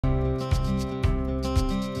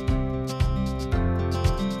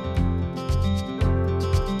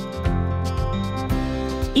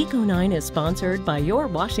Eco9 is sponsored by your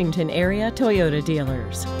Washington area Toyota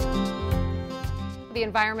dealers. The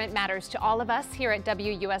environment matters to all of us here at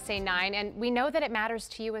WUSA 9, and we know that it matters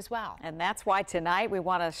to you as well. And that's why tonight we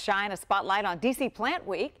want to shine a spotlight on DC Plant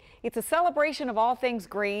Week. It's a celebration of all things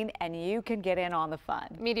green, and you can get in on the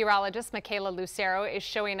fun. Meteorologist Michaela Lucero is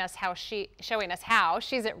showing us how she's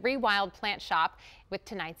at Rewild Plant Shop with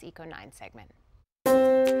tonight's Eco9 segment.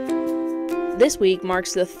 This week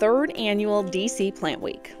marks the third annual DC Plant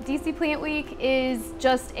Week. DC Plant Week is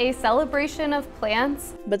just a celebration of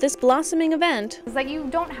plants. But this blossoming event is like, you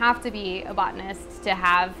don't have to be a botanist to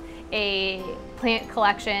have a plant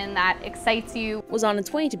collection that excites you. Was on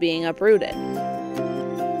its way to being uprooted.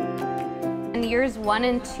 In years 1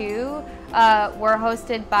 and 2 were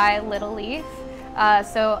hosted by Little Leaf.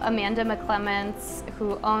 So Amanda McClements,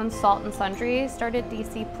 who owns Salt and Sundry, started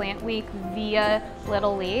DC Plant Week via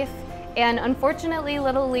Little Leaf. And unfortunately,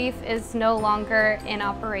 Little Leaf is no longer in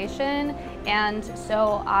operation, and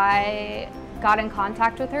so I got in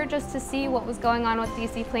contact with her just to see what was going on with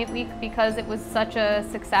DC Plant Week, because it was such a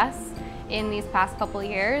success in these past couple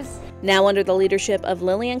years. Now under the leadership of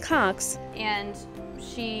Lillian Cox. And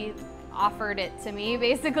she offered it to me,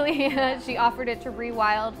 basically. She offered it to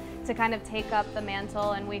Rewild to kind of take up the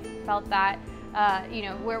mantle, and we felt that,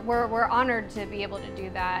 we're honored to be able to do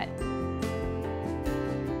that.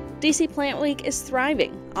 DC Plant Week is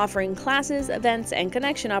thriving, offering classes, events, and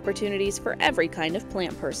connection opportunities for every kind of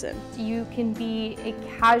plant person. You can be a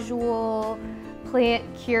casual,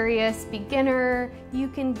 plant-curious beginner. You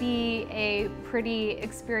can be a pretty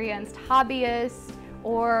experienced hobbyist,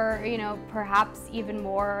 or perhaps even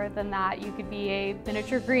more than that. You could be a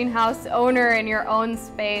miniature greenhouse owner in your own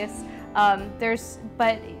space.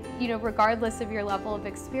 Regardless of your level of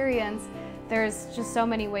experience, there's just so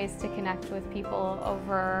many ways to connect with people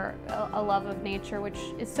over a love of nature, which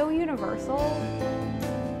is so universal.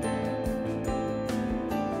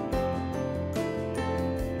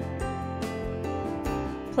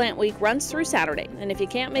 Plant Week runs through Saturday, and if you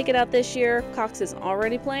can't make it out this year, Cox is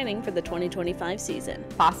already planning for the 2025 season.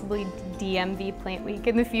 Possibly DMV Plant Week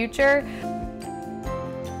in the future.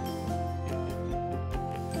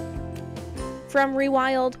 From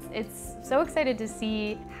Rewild, it's so excited to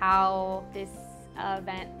see how this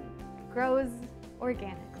event grows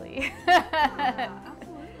organically.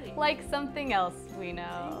 Absolutely. Like something else we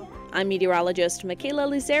know. I'm meteorologist Michaela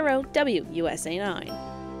Lucero, WUSA 9.